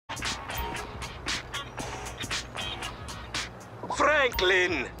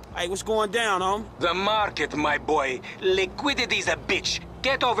Franklin! Hey, what's going down, homie? The market, my boy. Liquidity's a bitch.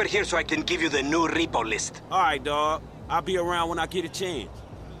 Get over here so I can give you the new repo list. All right, dog. I'll be around when I get a chance.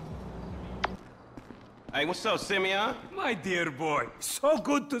 Hey, what's up, Simeon? My dear boy, so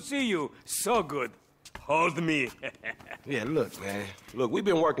good to see you. So good. Hold me. Yeah, look, man. Look, we've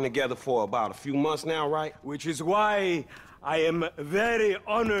been working together for about a few months now, right? Which is why I am very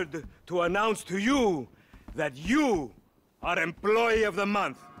honored to announce to you that you are Employee of the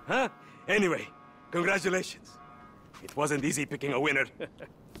Month. Huh? Anyway, congratulations. It wasn't easy picking a winner.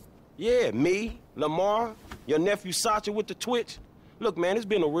 Yeah, me, Lamar, your nephew Sacha with the Twitch. Look, man, it's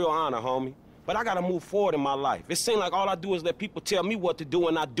been a real honor, homie. But I gotta move forward in my life. It seems like all I do is let people tell me what to do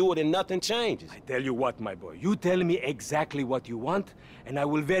and I do it and nothing changes. I tell you what, my boy. You tell me exactly what you want, and I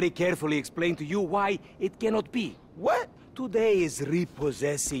will very carefully explain to you why it cannot be. What? Today is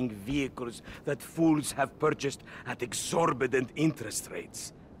repossessing vehicles that fools have purchased at exorbitant interest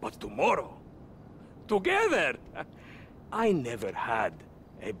rates. But tomorrow, together, I never had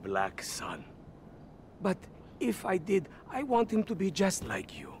a black son. But if I did, I want him to be just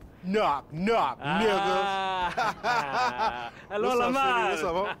like you. Knock, knock, niggas. Hello, Lamar. What's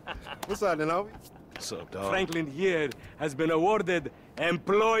up, homie? What's up, then, homie? What's up, dog? Franklin here has been awarded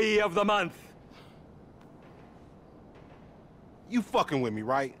Employee of the Month. You fucking with me,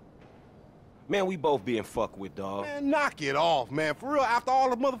 right? Man, we both being fucked with, dog. Man, knock it off, man. For real, after all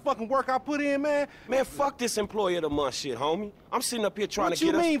the motherfucking work I put in, man. Man, fuck this Employee of the Month shit, homie. I'm sitting up here trying to get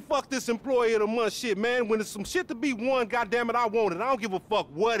us... What you mean, fuck this Employee of the Month shit, man? When there's some shit to be won, goddammit, I want it. I don't give a fuck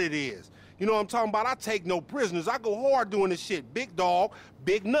what it is. You know what I'm talking about? I take no prisoners. I go hard doing this shit. Big dog,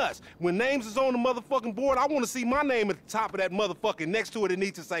 big nuts. When names is on the motherfucking board, I want to see my name at the top of that motherfucking next to it. It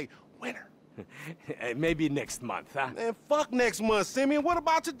needs to say, winner. Maybe next month, huh? Man, fuck next month, Simeon. What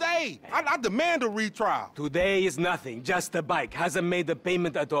about today? I demand a retrial. Today is nothing. Just a bike. Hasn't made a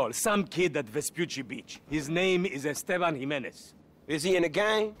payment at all. Some kid at Vespucci Beach. His name is Esteban Jimenez. Is he in the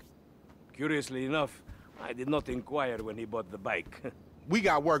gang? Curiously enough, I did not inquire when he bought the bike. We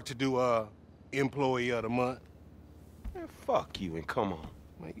got work to do, Employee of the Month. Man, fuck you and come on.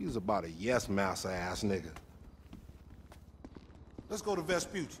 Man, you's about a yes-mouse ass nigga. Let's go to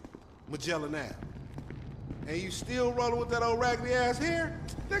Vespucci, Magellan Ave. And you still rolling with that old raggedy ass hair?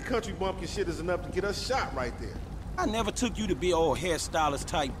 That country bumpkin shit is enough to get us shot right there. I never took you to be old hairstylist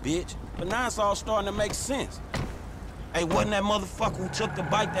type bitch, but now it's all starting to make sense. Hey, wasn't that motherfucker who took the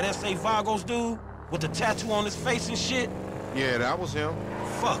bike that S.A. Vagos dude? With the tattoo on his face and shit? Yeah, that was him.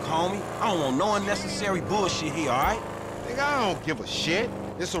 Fuck, homie. I don't want no unnecessary bullshit here, all right? Nigga, I don't give a shit.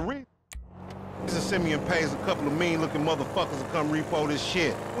 It's a This is Simeon pays a couple of mean-looking motherfuckers to come repo this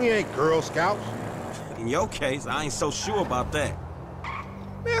shit. We ain't Girl Scouts. In your case, I ain't so sure about that.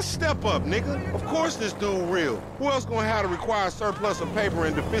 Man, step up, nigga. Of course this dude real. Who else gonna have to require surplus of paper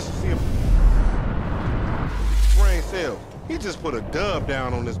and deficiency of brain cells? He just put a dub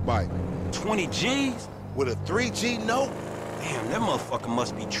down on this bike. 20 G's? With a 3G note? Damn, that motherfucker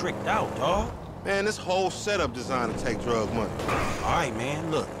must be tricked out, dawg. Man, this whole setup designed to take drug money. All right, man,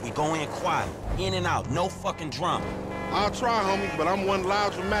 look, we go in quiet. In and out, no fucking drama. I'll try, homie, but I'm one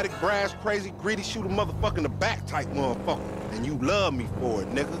loud, dramatic, brass, crazy, greedy, shoot a motherfucker in the back type motherfucker. And you love me for it,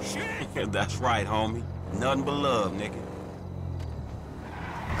 nigga. That's right, homie. Nothing but love, nigga.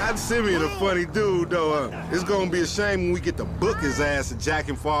 That Simeon a funny dude, though. It's gonna be a shame when we get to book his ass and jack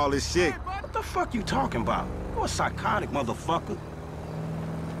him for all this shit. What the fuck you talking about? You a psychotic motherfucker.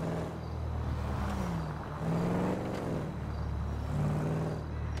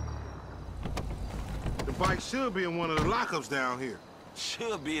 The bike should be in one of the lockups down here.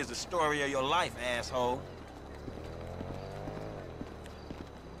 Should be is the story of your life, asshole.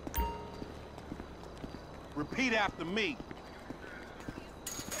 Repeat after me.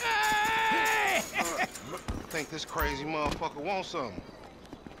 Hey! I think this crazy motherfucker wants something.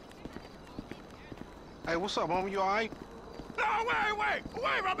 Hey, what's up, homie? You all right? No,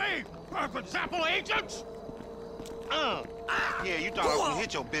 wait from me! For example, agents? Yeah, you thought I was gonna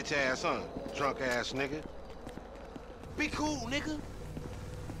hit your bitch ass, huh? Drunk ass nigga. Be cool, nigga.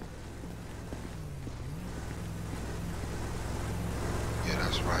 Yeah,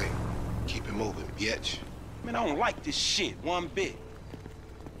 that's right. Keep it moving, bitch. Man, I don't like this shit one bit.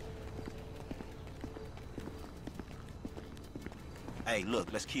 Hey,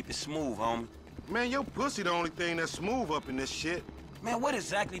 look, let's keep it smooth, homie. Man, your pussy the only thing that's smooth up in this shit. Man, what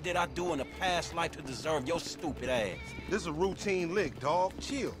exactly did I do in a past life to deserve your stupid ass? This is a routine lick, dog.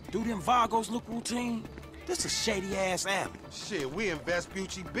 Chill. Do them Vagos look routine? This a shady-ass alley. Shit, we in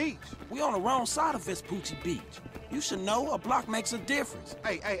Vespucci Beach. We on the wrong side of Vespucci Beach. You should know a block makes a difference.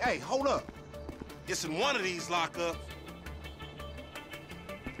 Hey, hold up. It's in one of these lockups.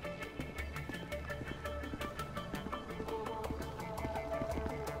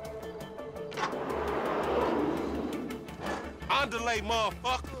 underlay,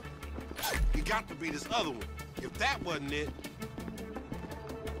 motherfucker. It got to be this other one. If that wasn't it...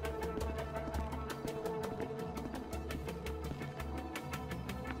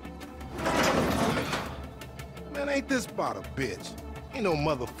 Man, ain't this about a bitch? Ain't no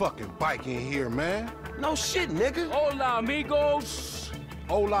motherfucking bike in here, man. No shit, nigga. Hola, amigos.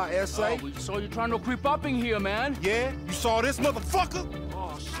 Hola, S.A. We saw you trying to creep up in here, man. Yeah? You saw this motherfucker?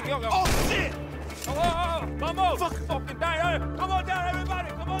 Oh, shit. Oh, shit! Vamos! Fucking down. Come on down, everybody.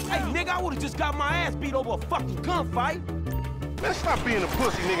 Come on down. Hey, nigga, I would've just got my ass beat over a fucking gunfight. Man, stop being a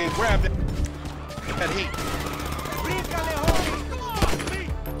pussy, nigga, and grab that heat.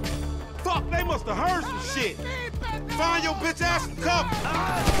 Fuck, they must have heard some shit. Find your bitch ass some cover.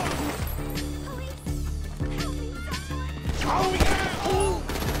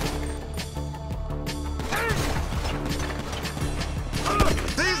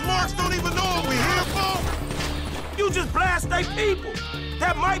 These marks don't even know what we're here for. You just blast they people.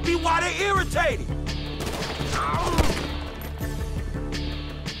 That might be why they irritated.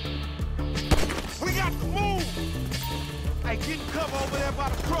 We got to move. Hey, get cover over there by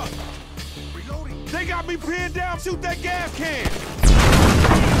the truck. Reloading. They got me pinned down. Shoot that gas can.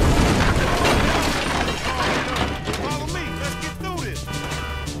 Follow me. Let's get through this.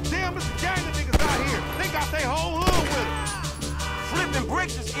 Damn, it's a gang of niggas out here. They got their whole hood with them. Flipping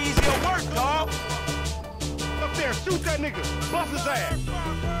bricks is easier work, dog. Up there, shoot that nigga. Bust his ass.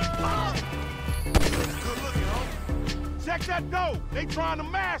 Good looking, homie. Check that door. They trying to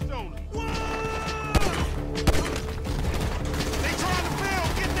mash on us. They trying to build.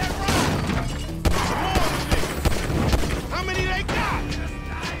 Get that road. Some more of them niggas. How many they got?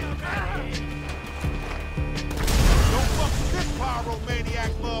 Don't fuck with this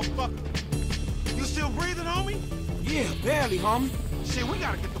pyromaniac, motherfucker. You still breathing, homie? Yeah, barely, homie. Shit, we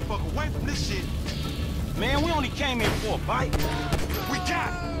gotta get the fuck away from this shit. Man, we only came here for a bite. We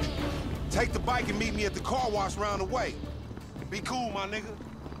got it. Take the bike and meet me at the car wash round the way. Be cool, my nigga.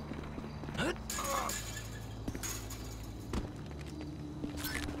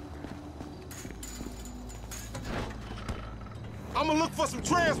 I'ma look for some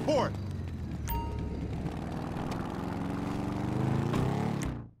transport.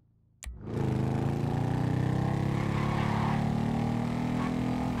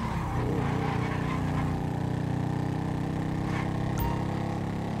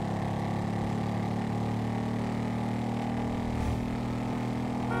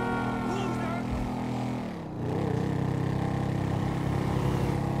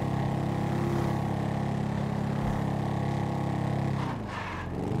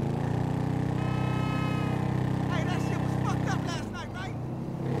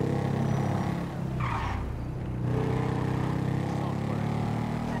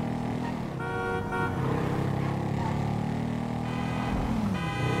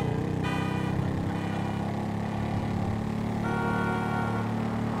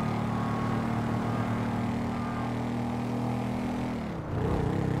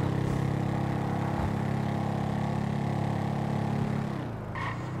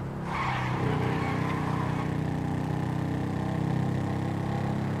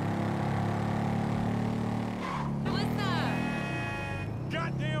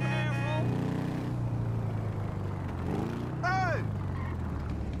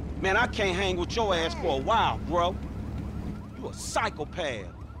 Man, I can't hang with your ass for a while, bro. You a psychopath.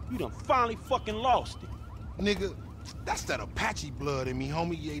 You done finally fucking lost it. Nigga, that's that Apache blood in me,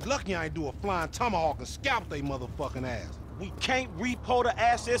 homie. You ain't lucky I ain't do a flying tomahawk and scalp they motherfucking ass. We can't repo the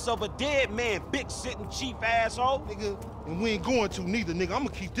assets of a dead man, big sitting chief asshole. Nigga, and we ain't going to neither, nigga. I'ma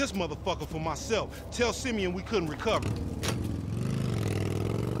keep this motherfucker for myself. Tell Simeon we couldn't recover.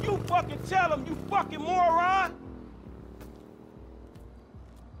 You fucking tell him, you fucking moron.